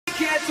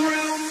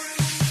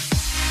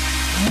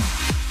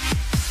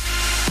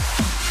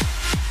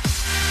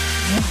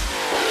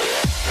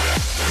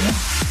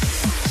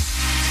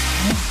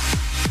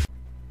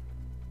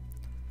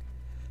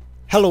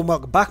Hello and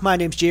welcome back, my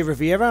name's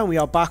Riviera and we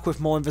are back with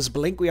more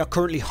Invisible Ink. We are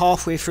currently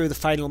halfway through the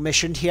final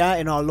mission here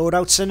in our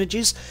Loadout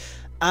Synergies,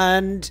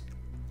 and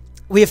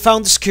we have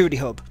found the security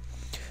hub,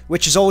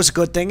 which is always a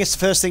good thing. It's the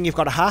first thing you've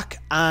got to hack,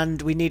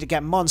 and we need to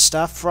get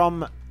Monster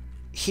from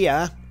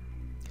here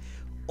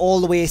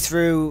all the way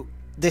through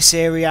this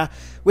area,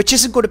 which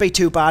isn't going to be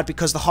too bad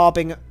because the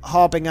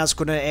Harbinger's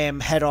going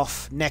to head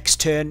off next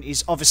turn.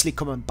 He's obviously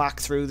coming back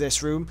through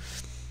this room,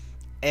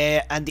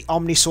 and the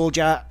Omni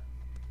Soldier,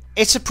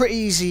 it's a pretty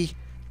easy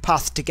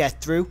path to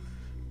get through.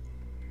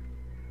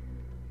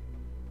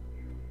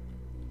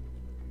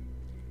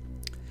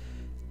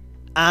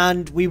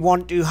 And we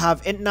want to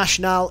have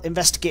International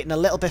investigating a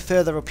little bit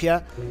further up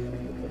here.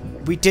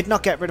 We did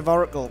not get rid of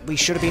Oracle. We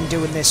should have been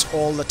doing this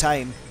all the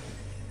time.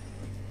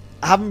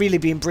 I haven't really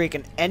been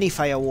breaking any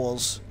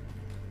firewalls.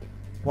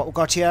 What we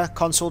got here?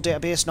 Console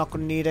database, not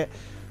going to need it.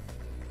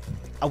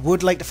 I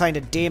would like to find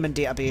a Daemon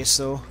database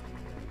though.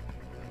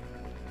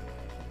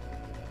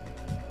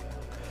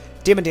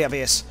 Daemon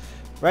database.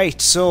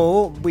 Right,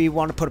 so we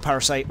want to put a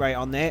parasite right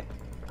on there.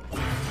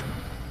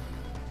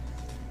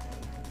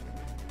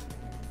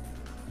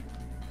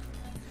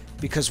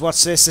 Because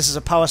what's this? This is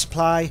a power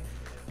supply.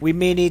 We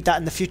may need that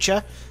in the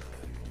future.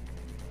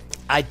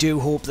 I do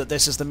hope that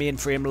this is the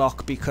mainframe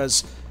lock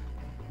because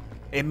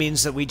it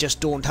means that we just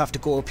don't have to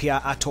go up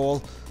here at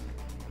all.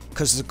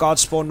 Because there's a God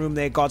spawn room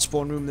there, God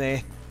spawn room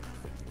there.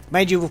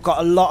 Mind you, we've got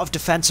a lot of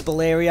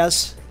defensible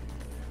areas,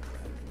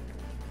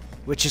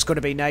 which is going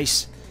to be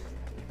nice.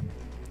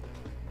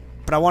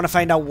 But I want to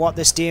find out what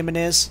this Daemon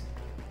is.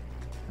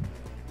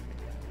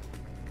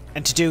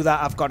 And to do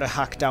that, I've got to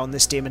hack down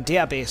this Daemon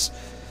database.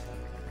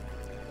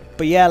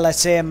 But yeah,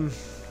 let's come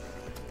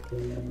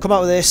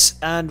out with this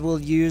and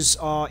we'll use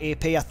our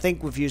AP. I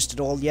think we've used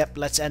it all. Yep,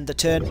 let's end the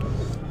turn.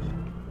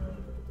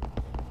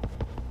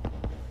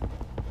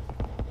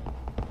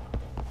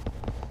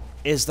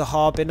 Is the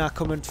Harbinger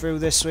coming through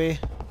this way?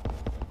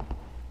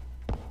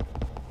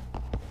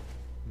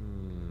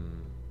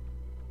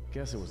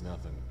 Guess it was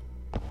nothing.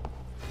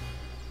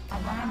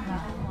 Alarm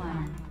level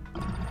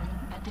 1.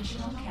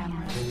 Additional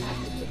cameras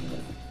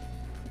activated.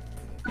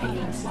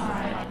 Making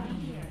smart enemy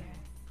here.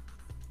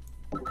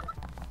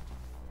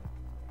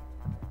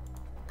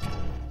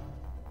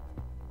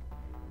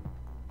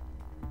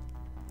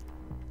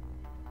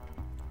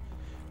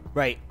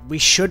 Right, we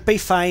should be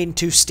fine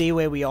to stay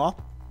where we are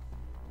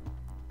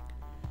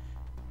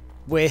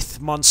with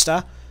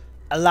Monster.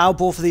 Allow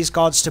both of these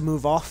guards to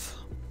move off.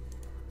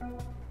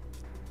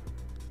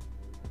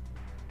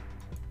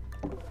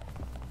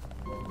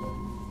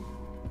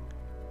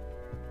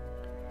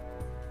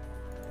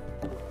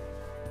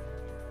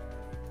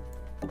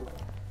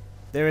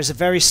 There is a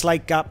very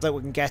slight gap that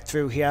we can get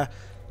through here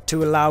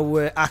to allow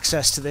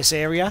access to this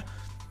area.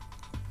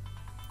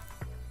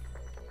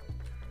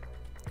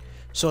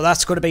 So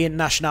that's going to be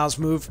International's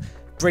move.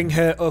 Bring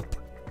her up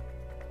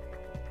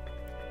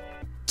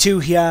to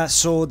here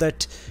so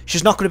that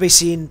she's not going to be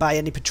seen by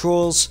any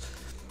patrols.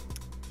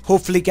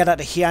 Hopefully get her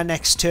to here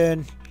next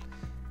turn.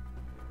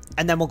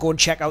 And then we'll go and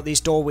check out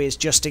these doorways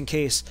just in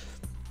case.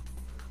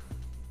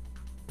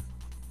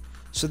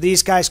 So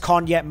these guys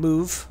can't yet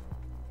move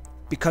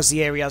because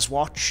the area's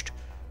watched.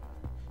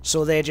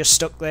 So they're just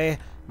stuck there.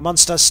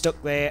 Monster's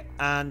stuck there.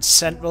 And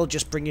Central,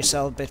 just bring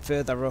yourself a bit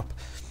further up.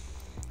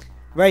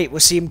 Right, we'll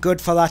seem good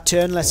for that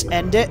turn. Let's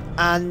end it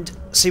and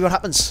see what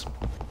happens.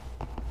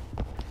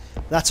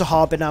 That's a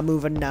Harbinger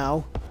moving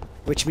now,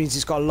 which means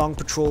he's got a long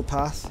patrol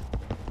path.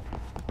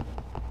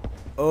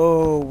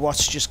 Oh,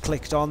 what's just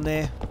clicked on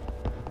there?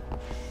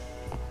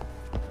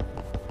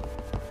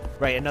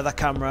 Right, another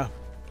camera.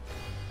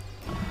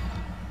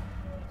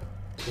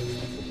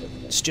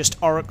 It's just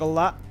Oracle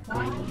that.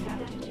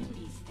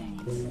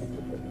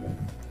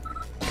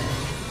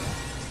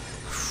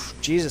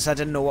 Jesus, I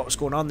didn't know what was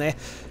going on there.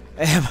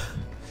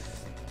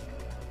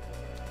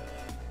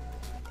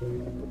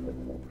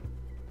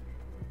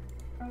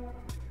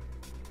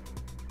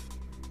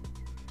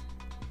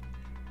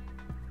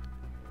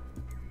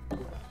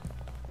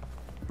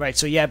 Right,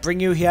 so yeah, bring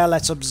you here.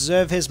 Let's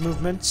observe his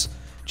movements.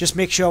 Just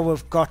make sure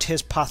we've got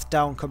his path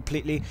down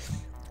completely.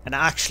 And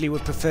I actually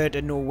would prefer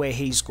to know where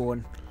he's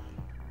going.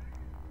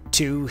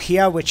 To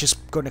here, which is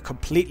going to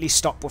completely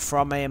stop us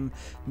from him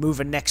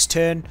moving next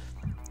turn.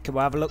 Can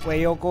we have a look where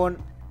you're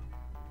going?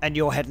 And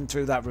you're heading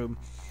through that room.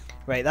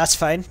 Right, that's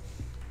fine.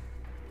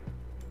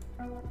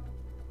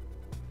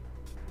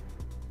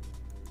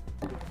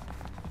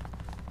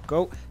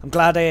 Go. I'm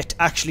glad I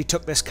actually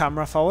took this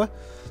camera for her.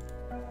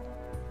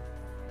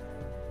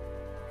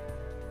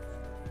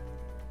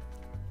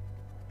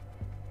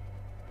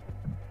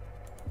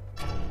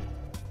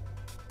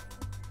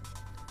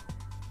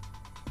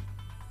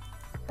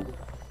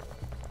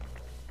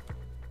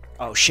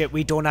 Oh shit,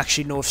 we don't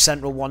actually know if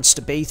Central wants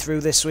to be through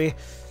this way.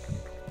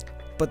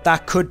 But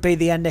that could be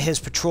the end of his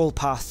patrol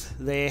path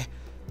there.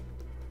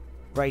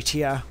 right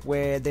here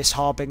where this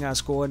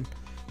Harbinger's going.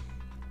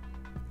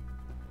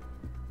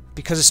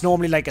 Because it's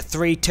normally like a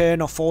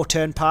 3-turn or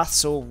 4-turn path,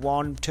 so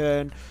 1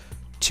 turn,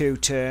 2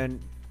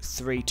 turn,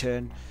 3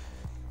 turn.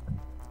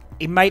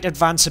 He might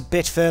advance a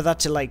bit further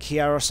to like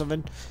here or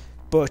something,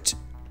 but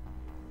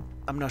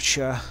I'm not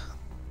sure.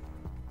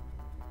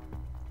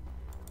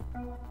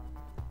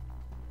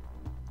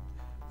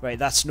 Right,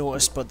 that's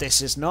noticed, but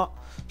this is not.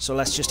 So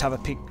let's just have a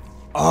peek.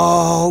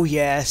 Oh,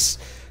 yes.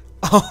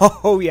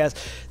 Oh, yes.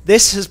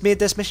 This has made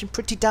this mission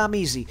pretty damn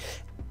easy.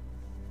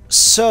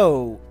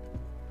 So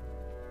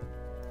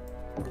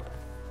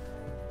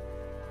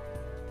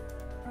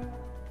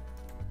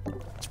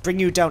let's bring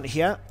you down to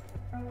here.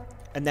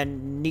 And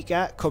then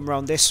Nika, come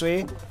around this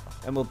way.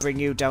 And we'll bring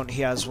you down to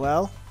here as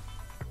well.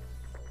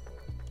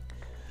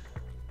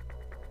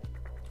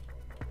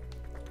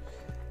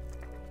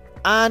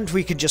 And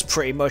we can just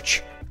pretty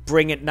much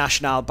bring it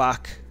National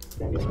back.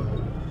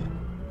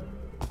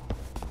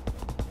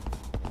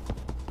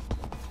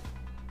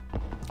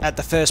 At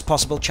the first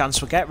possible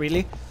chance we get,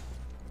 really.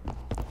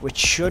 Which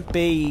should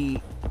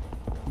be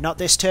not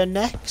this turn,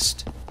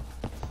 next.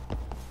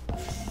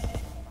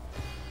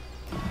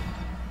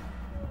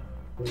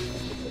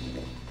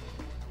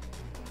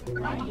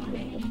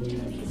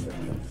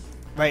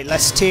 Right,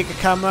 let's take a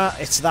camera.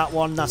 It's that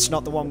one. That's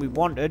not the one we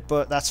wanted,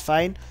 but that's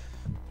fine.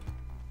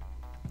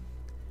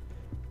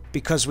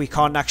 Because we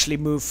can't actually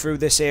move through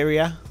this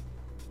area.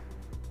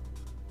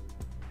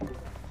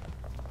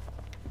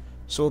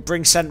 So we'll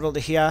bring Central to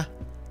here.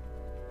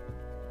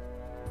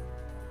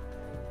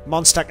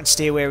 Monster can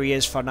stay where he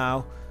is for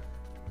now.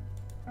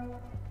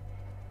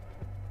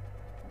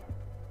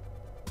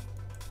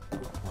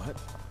 What?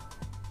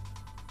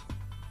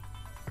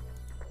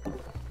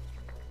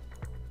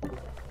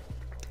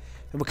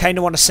 And we kind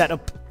of want to set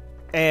up...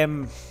 Hey,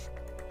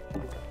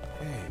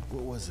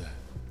 what was that?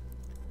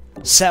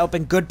 Set up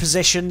in good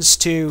positions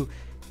to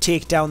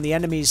take down the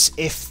enemies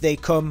if they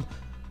come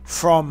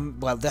from...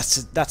 Well, that's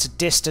a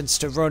distance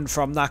to run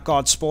from that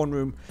guard spawn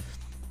room.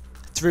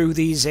 Through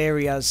these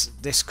areas,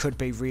 this could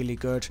be really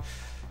good.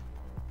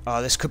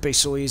 Oh, this could be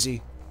so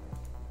easy.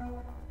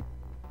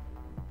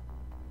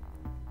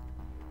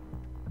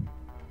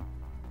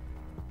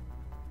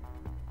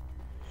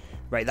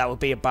 Right, that would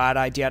be a bad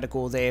idea to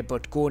go there,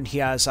 but going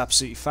here is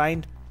absolutely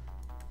fine.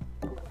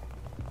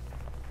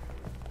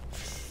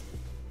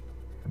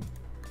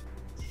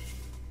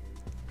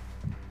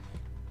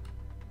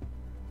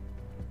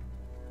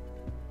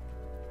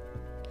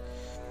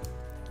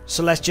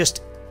 So let's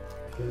just...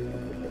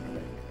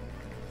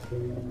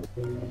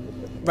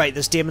 Right,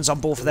 there's demons on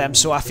both of them,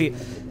 so I feel...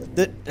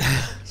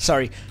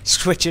 Sorry,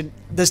 switching.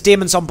 There's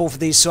demons on both of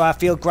these, so I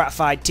feel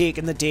gratified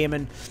taking the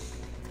demon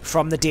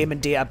from the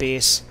demon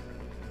database.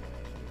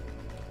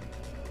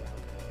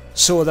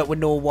 So that we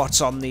know what's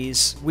on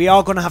these. We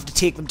are going to have to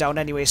take them down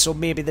anyway, so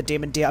maybe the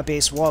demon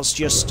database was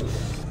just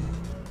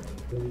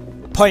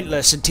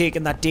pointless and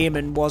taking that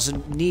demon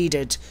wasn't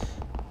needed.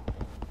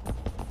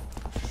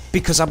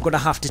 Because I'm going to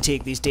have to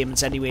take these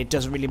demons anyway, it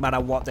doesn't really matter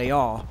what they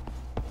are.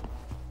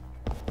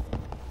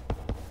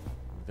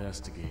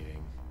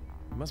 Investigating.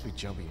 It must be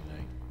jumpy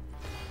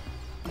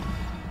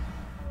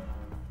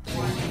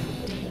tonight.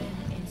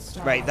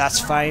 Right, that's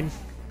fine.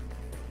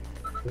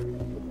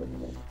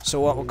 So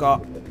what we've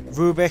got,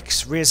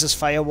 Rubik's, Razor's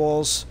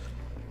Firewalls,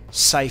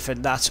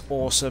 Siphon, that's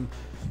awesome.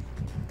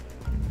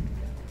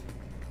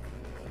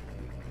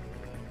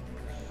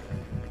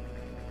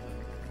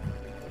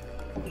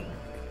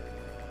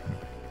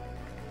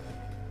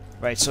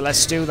 Right, so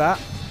let's do that.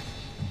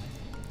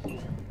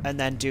 And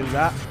then do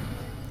that.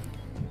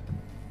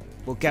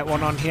 We'll get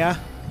one on here.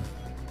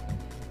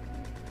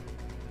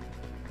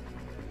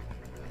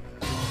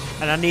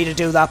 And I need to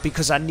do that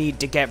because I need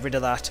to get rid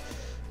of that.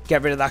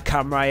 Get rid of that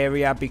camera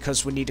area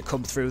because we need to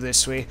come through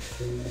this way.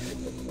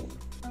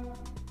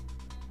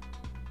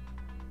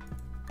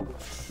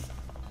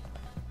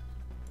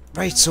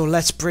 Right, so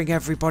let's bring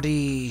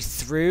everybody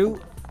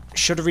through.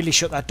 Should have really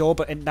shut that door,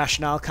 but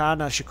International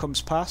can as she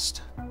comes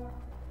past.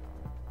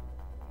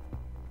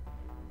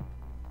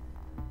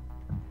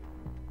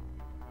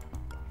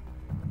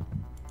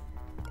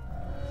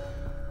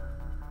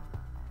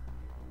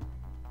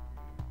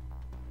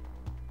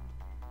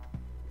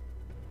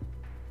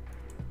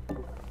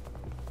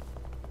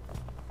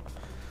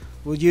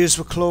 We'll use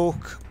the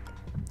cloak.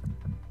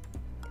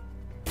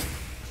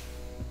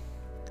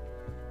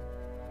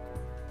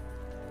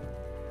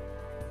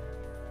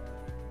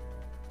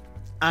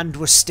 And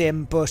we're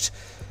stim, but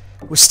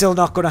we're still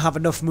not going to have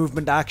enough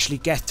movement to actually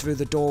get through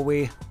the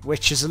doorway,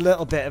 which is a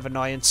little bit of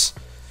annoyance.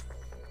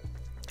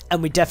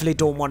 And we definitely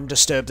don't want to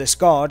disturb this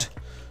guard,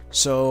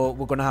 so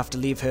we're going to have to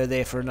leave her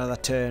there for another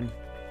turn.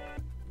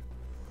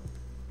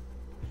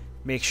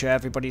 Make sure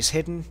everybody's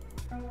hidden.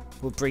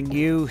 We'll bring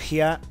you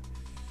here.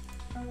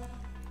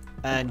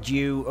 And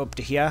you up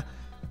to here.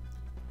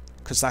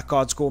 Because that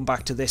guard's going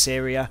back to this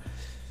area.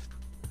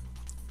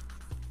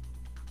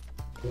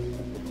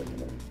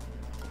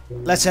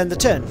 Let's end the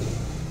turn.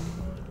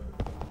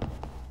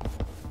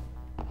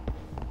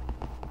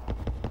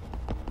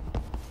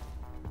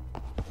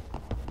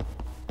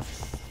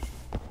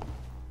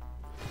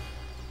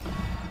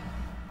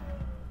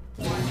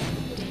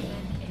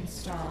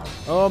 installed.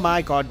 Oh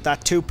my god,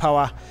 that 2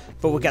 power,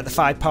 but we'll get the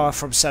 5 power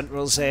from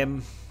Central's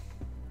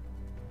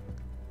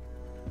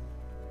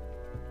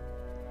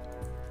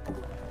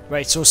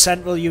Right, so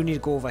Central, you need to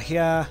go over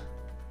here.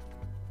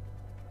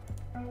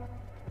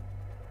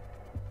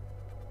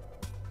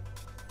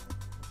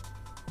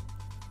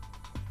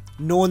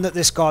 Knowing that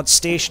this guard's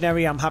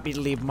stationary, I'm happy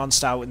to leave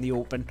Monster out in the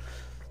open.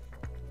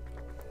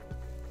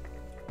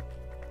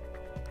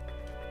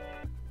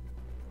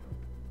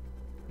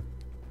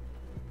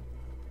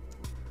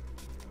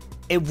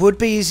 It would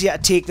be easier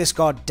to take this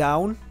guard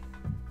down,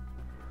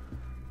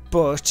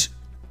 but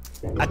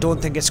I don't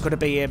think it's going to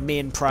be a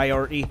main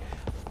priority.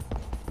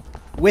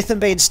 With him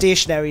being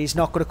stationary, he's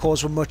not going to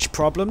cause much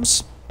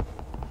problems.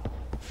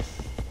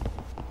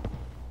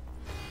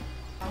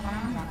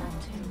 Alarm level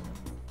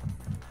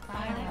 2.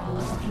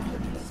 Firewalls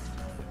introduced.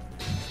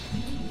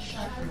 Using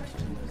sharper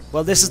tools.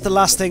 Well, this is the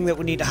last thing that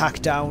we need to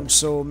hack down,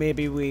 so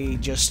maybe we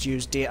just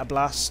use Data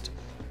Blast.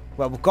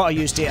 Well, we've got to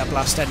use Data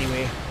Blast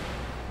anyway.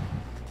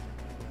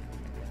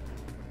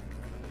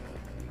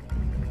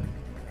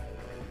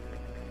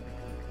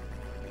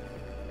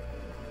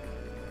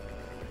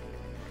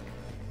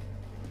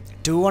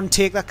 Do we want to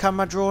take that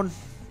camera drone?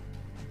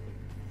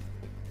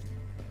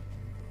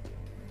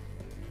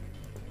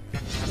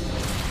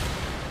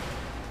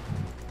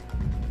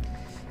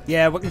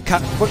 Yeah, we can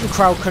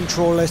crowd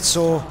control it,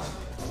 so...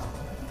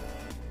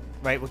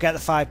 Right, we'll get the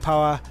 5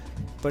 power,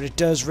 but it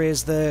does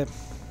raise the...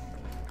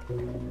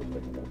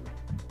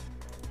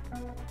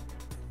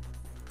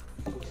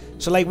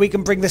 So, like, we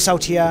can bring this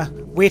out here,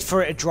 wait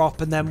for it to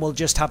drop, and then we'll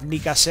just have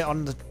Nika sit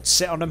on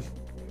him.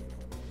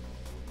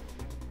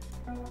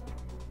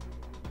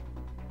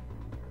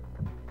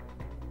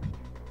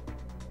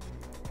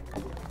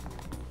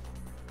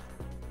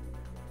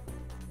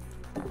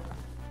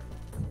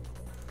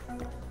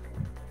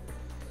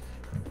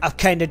 I've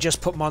kind of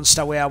just put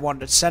Monster where I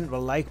wanted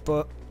Central, like,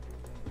 but...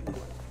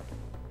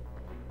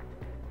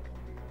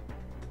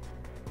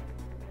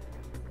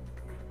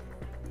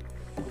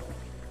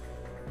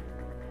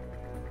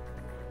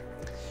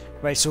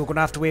 Right, so we're going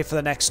to have to wait for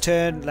the next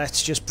turn.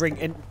 Let's just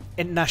bring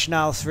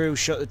International through,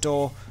 shut the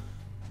door.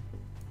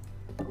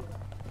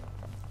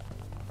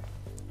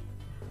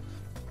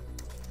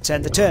 Let's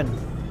end the turn.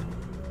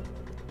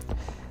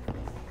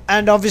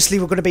 And obviously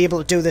we're going to be able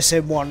to do this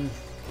in one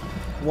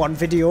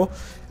video.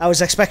 I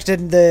was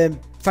expecting the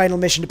final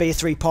mission to be a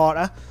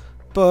 3-parter,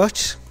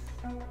 but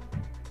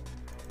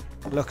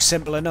looks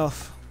simple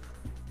enough.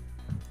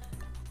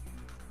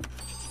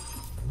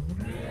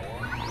 Right,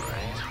 what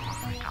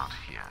have we got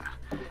here?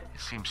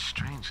 It seems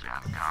strangely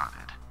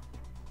unguarded.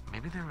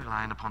 Maybe they're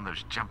relying upon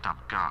those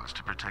jumped-up guards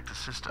to protect the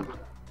system.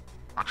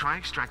 I'll try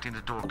extracting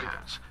the door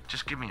codes.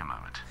 Just give me a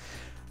moment.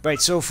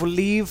 Right, so if we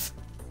leave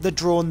the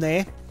drone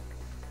there,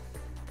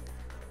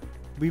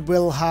 we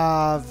will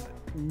have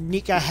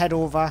Nika head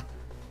over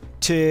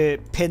to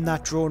pin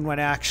that drone when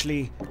it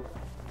actually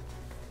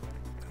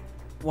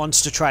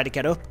wants to try to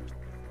get up.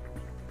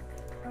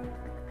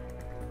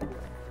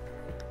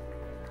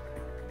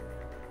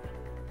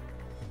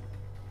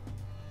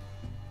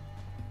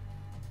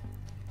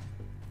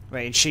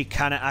 Right, and she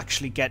cannot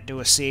actually get to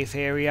a safe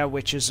area,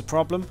 which is a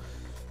problem.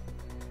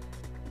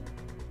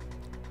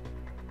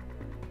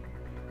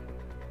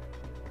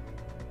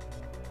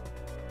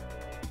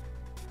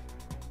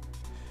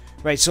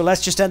 Right, so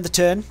let's just end the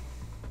turn.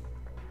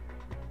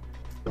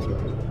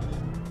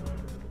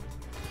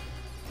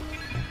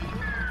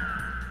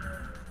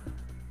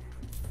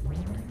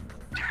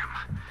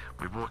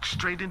 We walked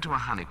straight into a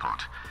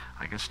honeypot.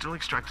 I can still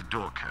extract the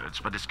door codes,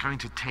 but it's going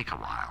to take a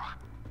while.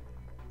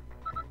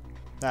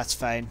 That's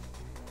fine.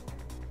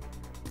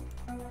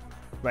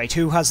 Right,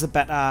 who has the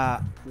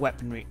better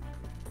weaponry?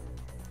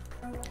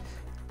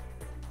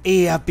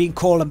 Hey, I've been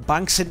calling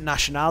Banks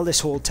International this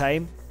whole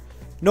time.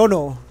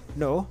 No.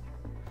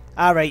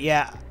 Alright,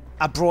 yeah.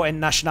 I brought in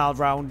National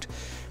round.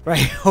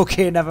 Right,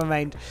 okay, never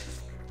mind.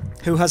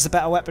 Who has the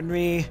better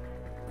weaponry?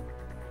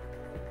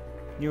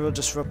 Neural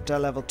Disruptor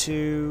level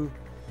 2.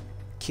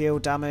 KO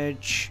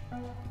damage.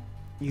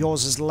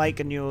 Yours is like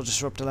a Neural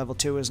Disruptor level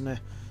 2, isn't it?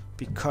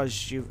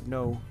 Because you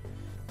know.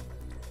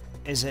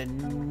 Is it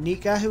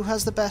Nika who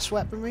has the best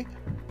weaponry?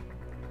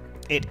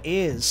 It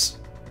is.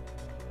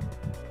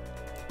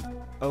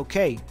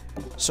 Okay.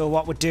 So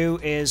what we do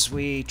is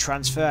we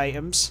transfer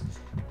items.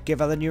 Give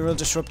her the Neural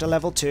Disruptor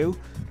level 2.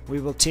 We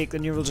will take the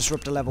Neural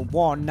Disruptor level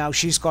 1. Now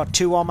she's got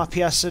 2 armor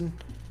piercing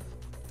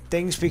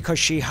things because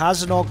she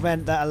has an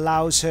augment that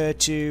allows her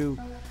to...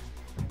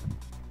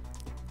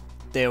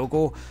 There we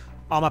go.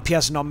 Armor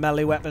piercing on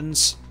melee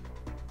weapons.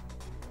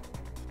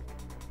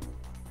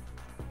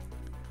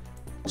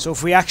 So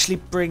if we actually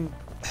bring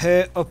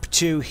her up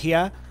to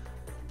here,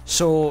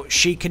 so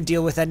she can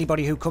deal with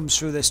anybody who comes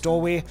through this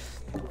doorway.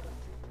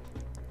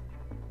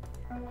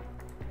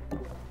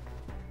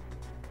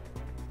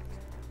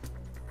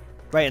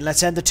 Right, and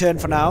let's end the turn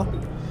for now.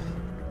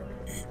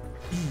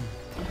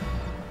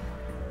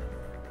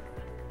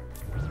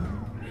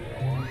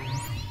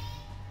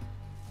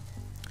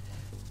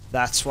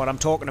 That's what I'm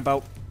talking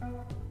about.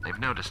 They've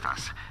noticed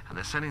us, and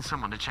they're sending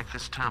someone to check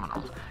this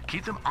terminal.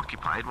 Keep them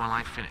occupied while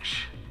I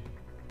finish.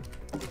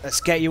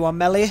 Let's get you on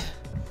melee.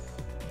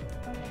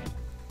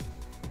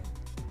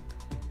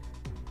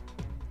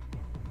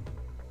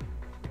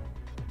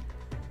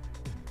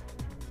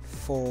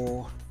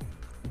 Four.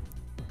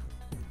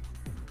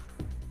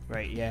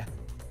 Right, yeah.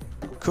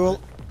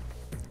 Cool.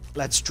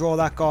 Let's draw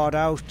that guard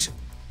out.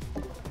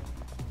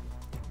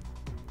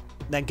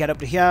 Then get up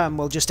to here and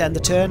we'll just end the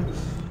turn.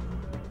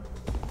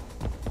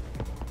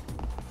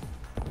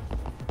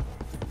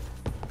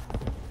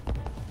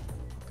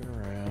 Looking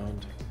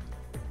around.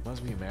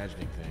 Must be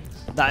imagining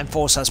things. That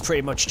enforcer's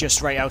pretty much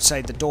just right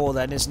outside the door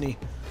then, isn't he?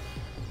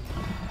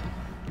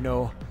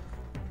 No.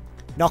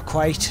 Not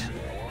quite.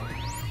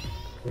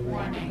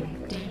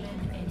 Warning,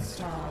 Daemon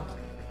installed.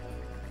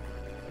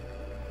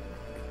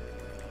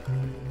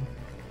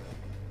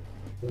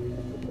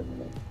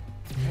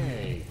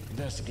 Hey,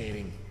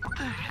 investigating. What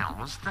the hell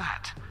was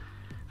that?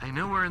 They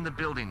know we're in the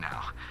building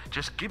now.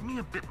 Just give me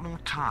a bit more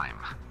time.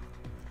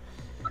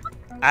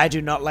 I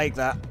do not like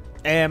that.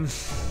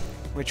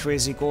 Which way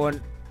is he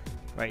going?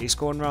 Right, he's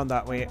going around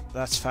that way.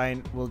 That's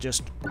fine. We'll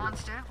just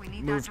Monster, we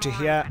need move that to door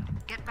here. open.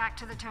 Get back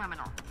to the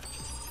terminal.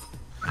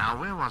 Now,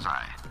 where was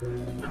I?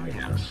 Oh,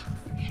 yes.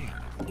 Here.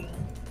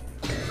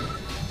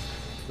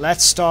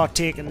 Let's start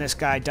taking this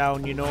guy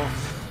down, you know,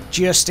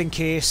 just in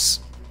case.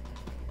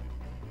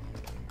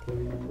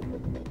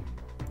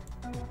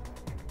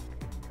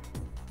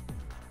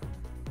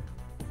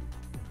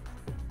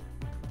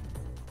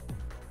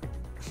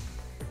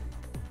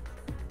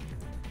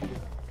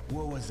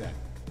 What was that?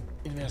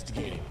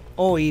 Investigating.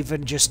 Or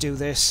even just do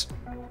this.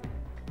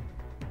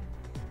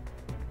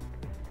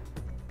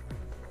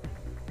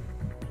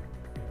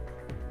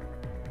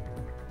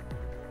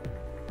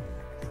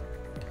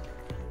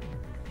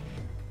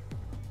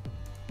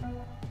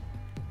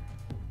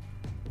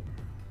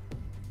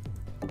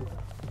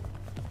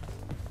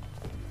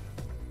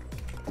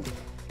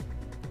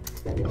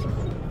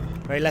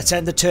 Right, let's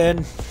end the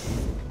turn.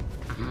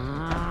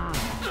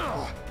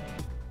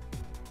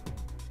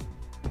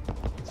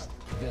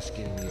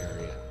 Investigating the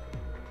area.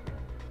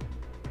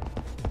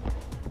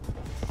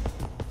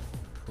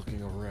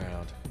 Looking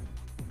around.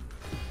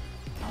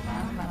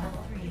 Alarm level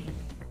 3.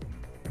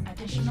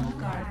 Additional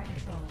guard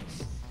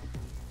patrols.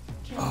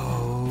 Kill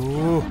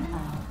Oh. them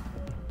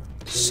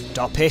all.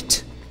 Stop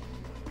it.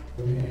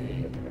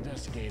 Hey,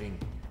 investigating.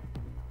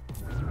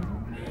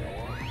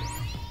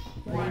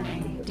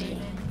 Warning,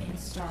 Daemon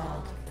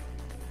installed.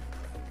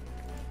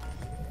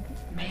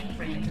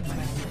 Mainframe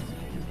devices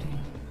rebooting.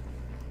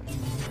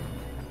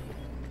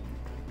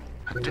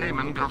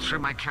 Daemon got through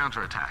my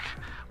counterattack.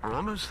 We're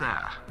almost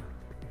there.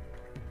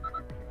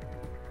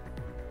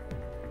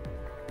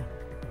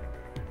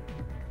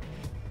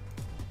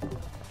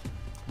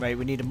 Right,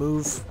 we need to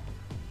move.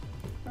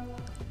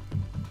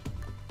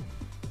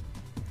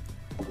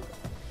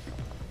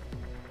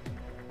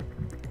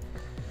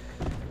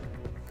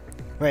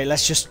 Right,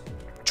 let's just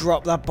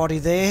drop that body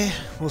there.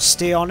 We'll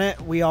stay on it.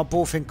 We are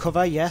both in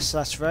cover. Yes,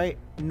 that's right.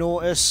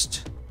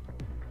 Noticed.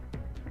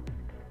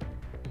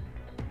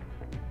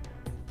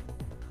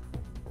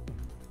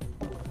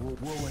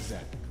 What was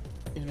that?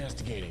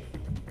 Investigating.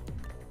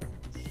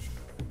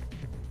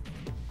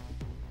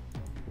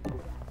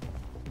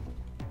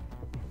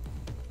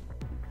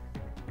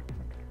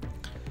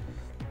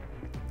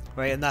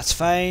 Right, and that's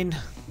fine.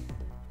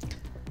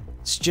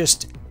 It's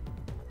just...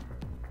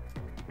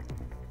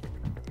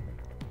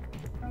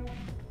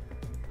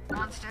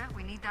 Monster,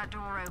 we need that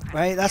door open.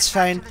 Right, that's Get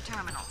back fine. to the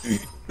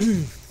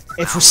terminal.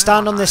 If we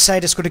stand on this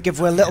side, it's going to give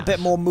away a little bit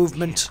more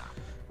movement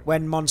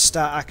when Monster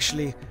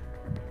actually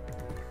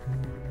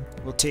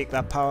will take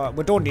that power.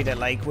 We don't need it,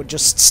 like, we'll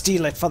just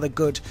steal it for the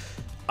good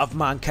of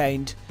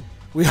mankind.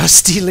 We are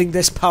stealing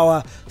this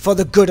power for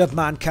the good of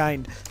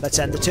mankind. Let's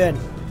end the turn.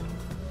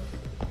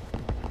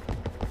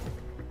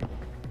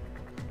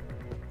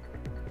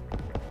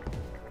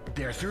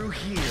 They're through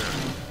here.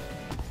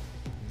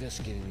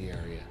 Investigating the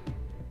area.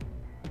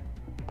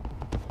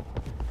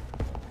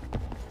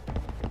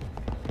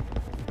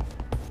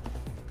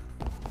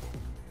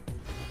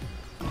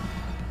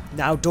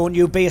 Now don't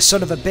you be a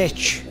son of a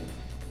bitch.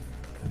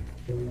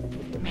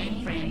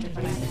 Mainframe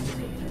devices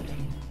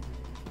rebooting.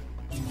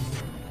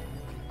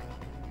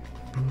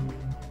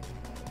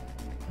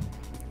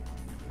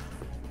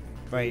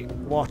 Right,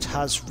 what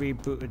has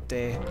rebooted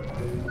there?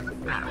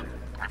 There.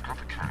 I've got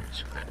the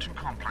codes. They're too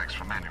complex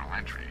for manual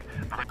entry,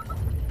 but I...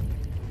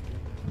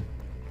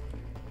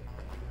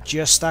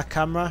 Just that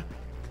camera?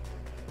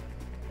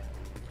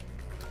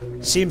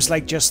 Seems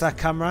like just that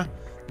camera.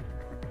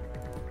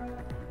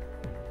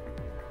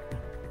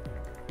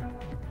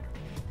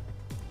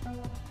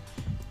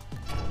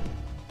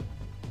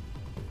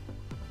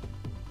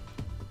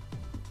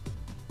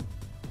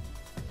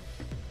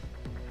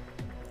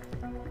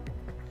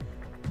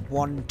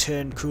 One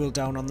turn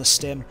cooldown on the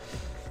stim.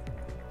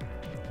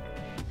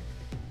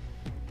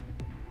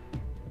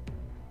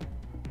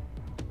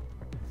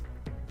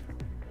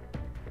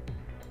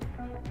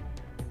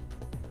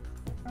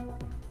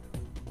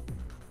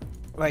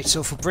 Right,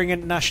 so if we bring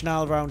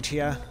International around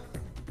here,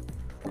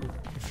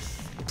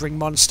 bring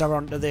Monster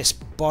onto this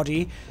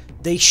body,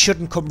 they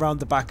shouldn't come round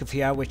the back of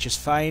here, which is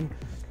fine.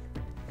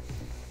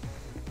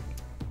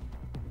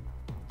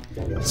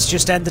 Let's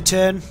just end the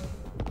turn.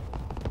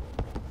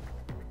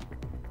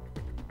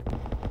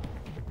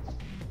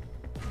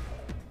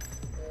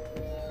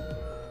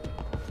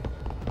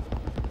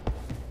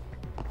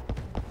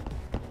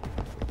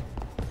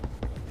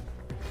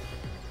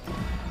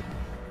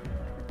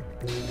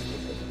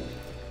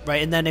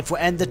 Right, and then if we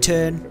end the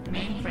turn,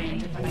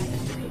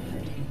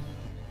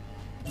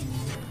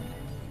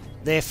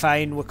 they're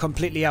fine. We're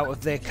completely out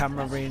of their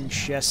camera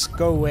range. Yes,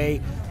 go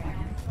away.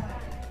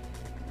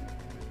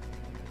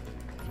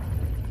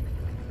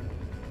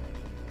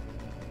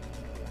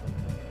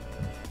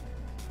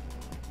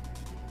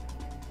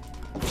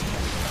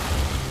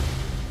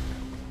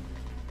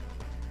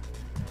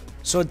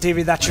 So in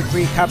theory that should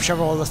recapture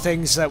all the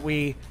things that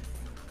we...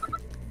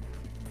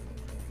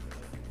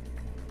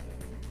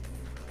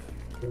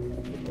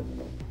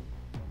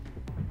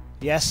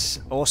 Yes,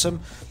 awesome.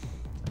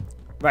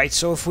 Right,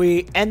 so if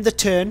we end the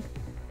turn,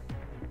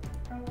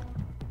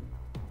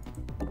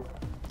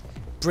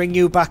 bring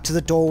you back to the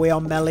doorway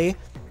on melee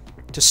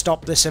to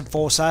stop this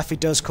enforcer if he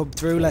does come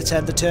through. Let's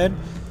end the turn.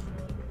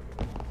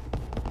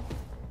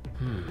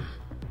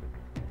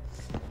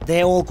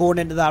 They're all going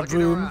into that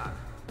room,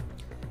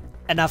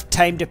 and I've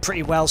timed it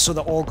pretty well so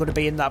they're all going to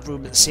be in that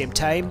room at the same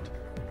time.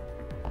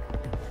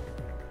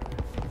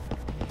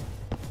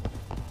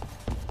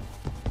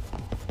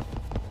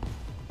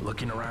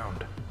 Looking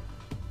around.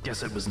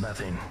 Guess it was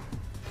nothing.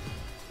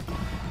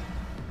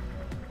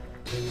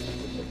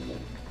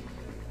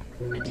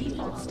 The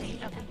default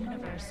state of the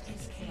universe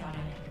is chaotic.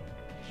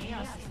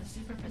 Chaos is the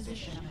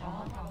superposition of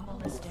all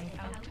probabilistic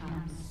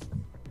outcomes.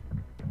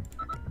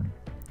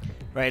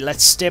 Right,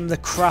 let's stim the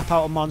crap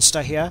out of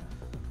Monster here.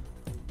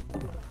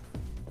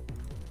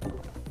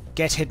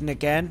 Get hidden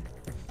again.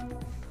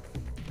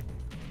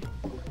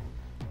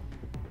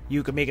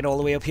 You can make it all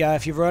the way up here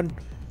if you run.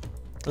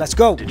 Let's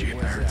go. Did you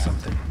hear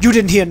something? You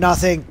didn't hear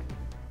nothing.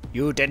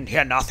 You didn't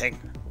hear nothing.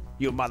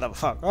 You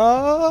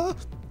motherfucker.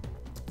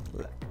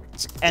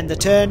 Let's end the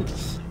turn.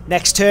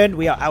 Next turn,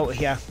 we are out of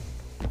here.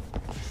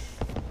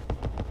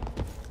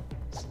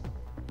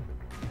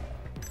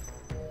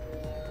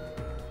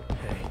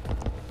 Hey,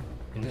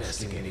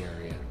 Investigating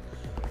area.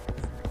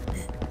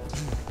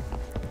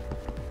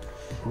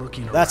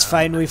 looking around. That's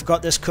fine, we've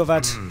got this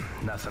covered.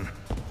 Nothing.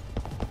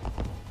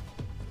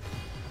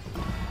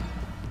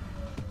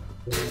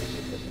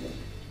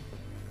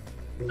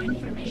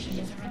 Information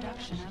is a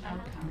reduction of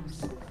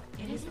outcomes.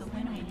 It is the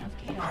winnowing of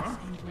chaos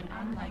into an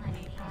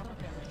unlikely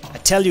probability. I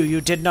tell you,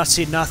 you did not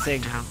see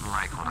nothing. I don't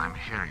like what I'm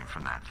hearing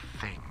from that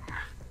thing.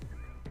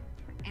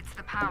 It's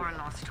the power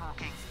loss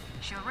talking.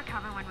 She'll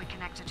recover when we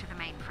connect her to the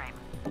mainframe.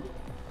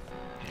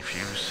 If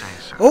you say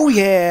so. Oh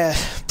yeah,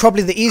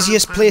 probably the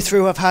easiest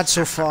playthrough I've had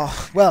so far.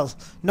 Well,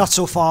 not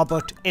so far,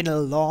 but in a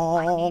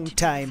long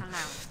time.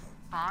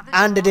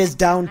 And it is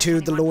down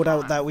to the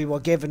loadout that we were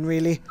given,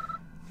 really.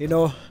 You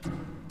know.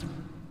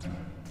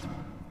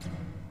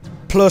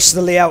 Plus,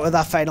 the layout of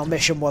that final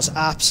mission was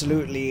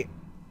absolutely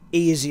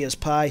easy as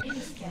pie.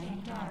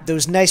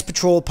 Those nice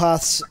patrol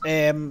paths,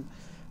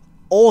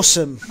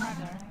 awesome,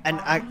 and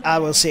I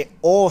will say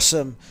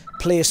awesome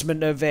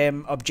placement of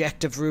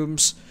objective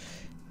rooms.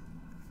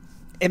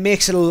 It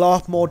makes it a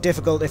lot more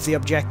difficult if the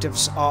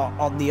objectives are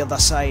on the other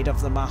side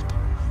of the map.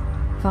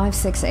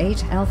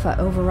 568 Alpha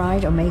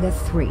Override Omega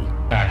 3.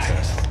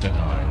 Access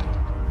denied.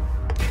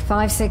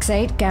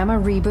 568 Gamma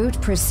Reboot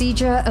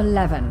Procedure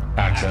 11.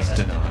 Access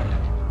denied.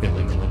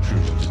 Illegal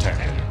intrusion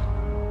detected.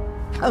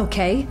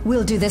 Okay,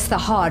 we'll do this the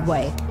hard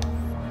way.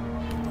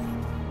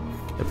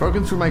 They've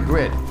broken through my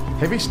grid.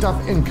 Heavy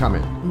stuff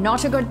incoming.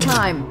 Not a good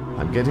time.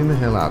 I'm getting the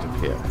hell out of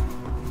here.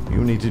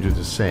 You need to do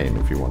the same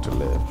if you want to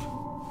live.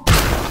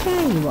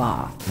 There you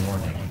are.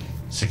 Warning.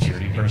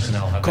 Security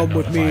personnel have Come been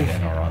with me notified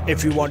and are on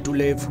if you route. want to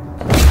live.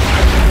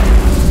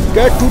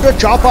 Get to the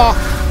chopper!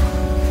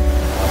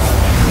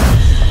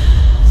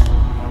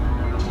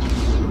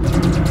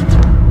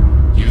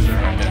 User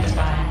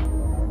identified.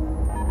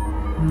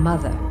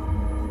 Mother.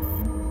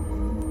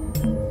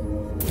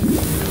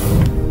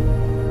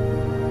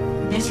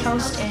 This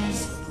host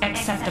is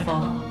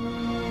acceptable.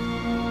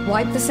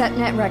 Wipe the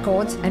SetNet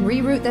records and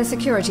reroute their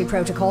security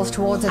protocols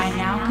towards I a...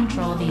 now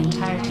control the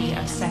entirety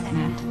of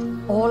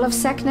SecNet. All of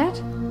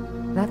SecNet?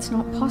 That's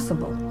not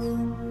possible.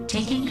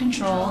 Taking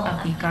control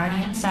of the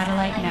Guardian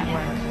satellite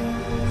network.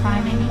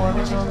 Priming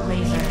orbital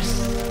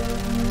lasers.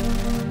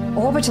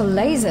 Orbital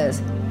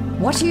lasers?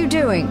 What are you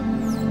doing?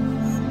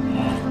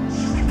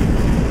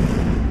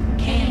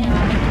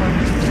 KNR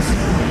headquarters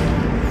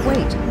destroyed.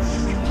 Wait,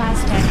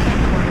 Plastec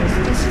headquarters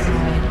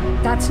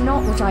destroyed. that's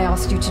not what I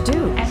asked you to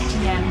do.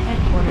 FTM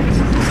headquarters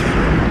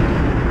destroyed.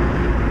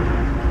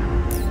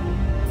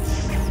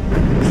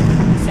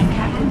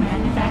 Secaptain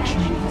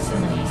manufacturing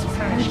facilities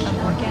purged of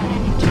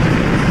organic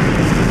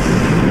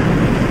material.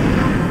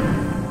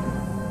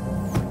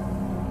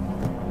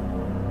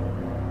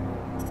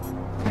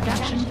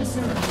 Production extraction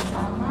facilities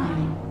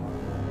online.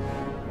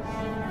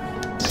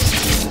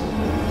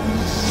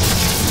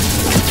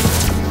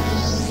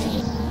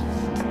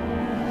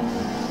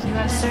 You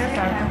have served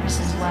our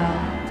purposes well.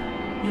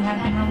 You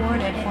have been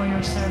rewarded for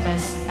your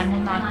service and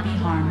will not be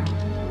harmed.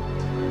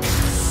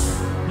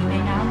 You may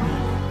now leave.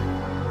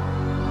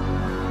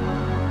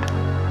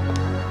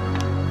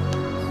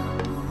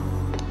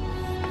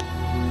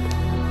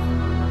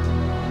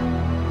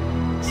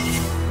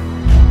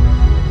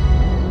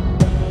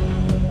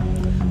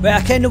 But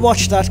I kind of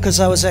watched that because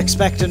I was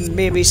expecting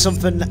maybe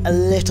something a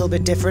little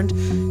bit different.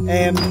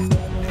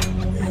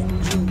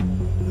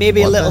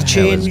 Maybe a little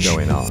change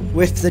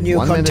with the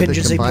new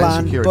contingency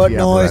plan, but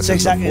no, it's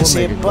exactly the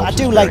same. But I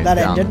do like that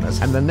ending.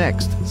 And the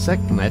next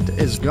SecNet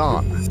is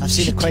gone. I've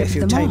seen it quite a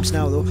few times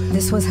now, though.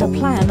 This was her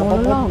plan all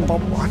along.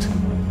 What?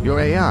 Your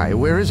AI,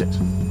 where is it?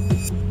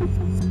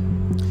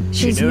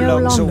 She's no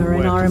longer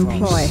in our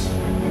employ.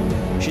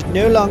 She's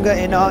no longer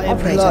in our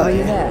employ. Operator, are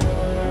you there?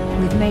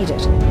 We've made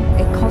it.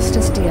 It cost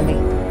us dearly,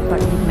 but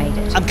we've made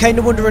it. I'm kind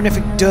of wondering if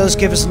it does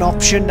give us an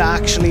option to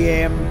actually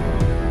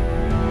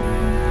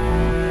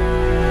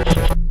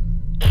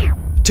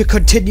to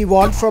continue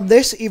on from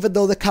this, even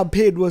though the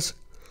campaign was...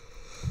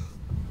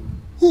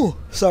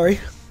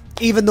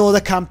 Even though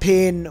the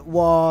campaign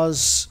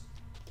was...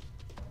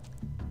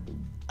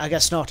 I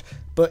guess not.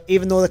 But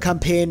even though the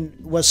campaign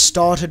was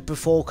started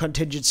before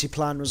contingency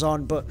plan was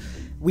on, but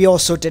we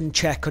also didn't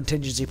check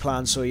contingency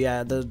plan, so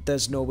yeah,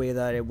 there's no way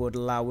that it would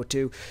allow it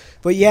to.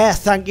 But yeah,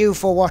 thank you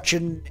for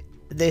watching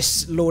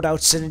this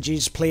Loadout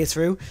Synergies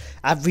playthrough.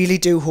 I really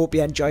do hope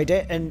you enjoyed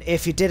it, and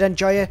if you did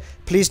enjoy it,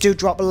 please do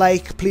drop a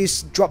like,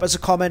 please drop us a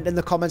comment in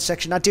the comment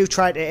section. I do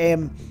try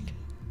to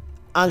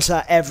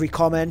answer every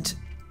comment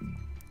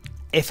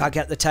if I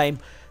get the time.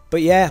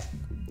 But yeah,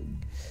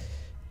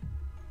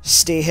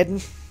 stay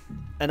hidden,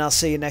 and I'll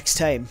see you next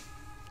time.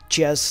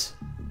 Cheers,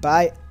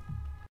 bye.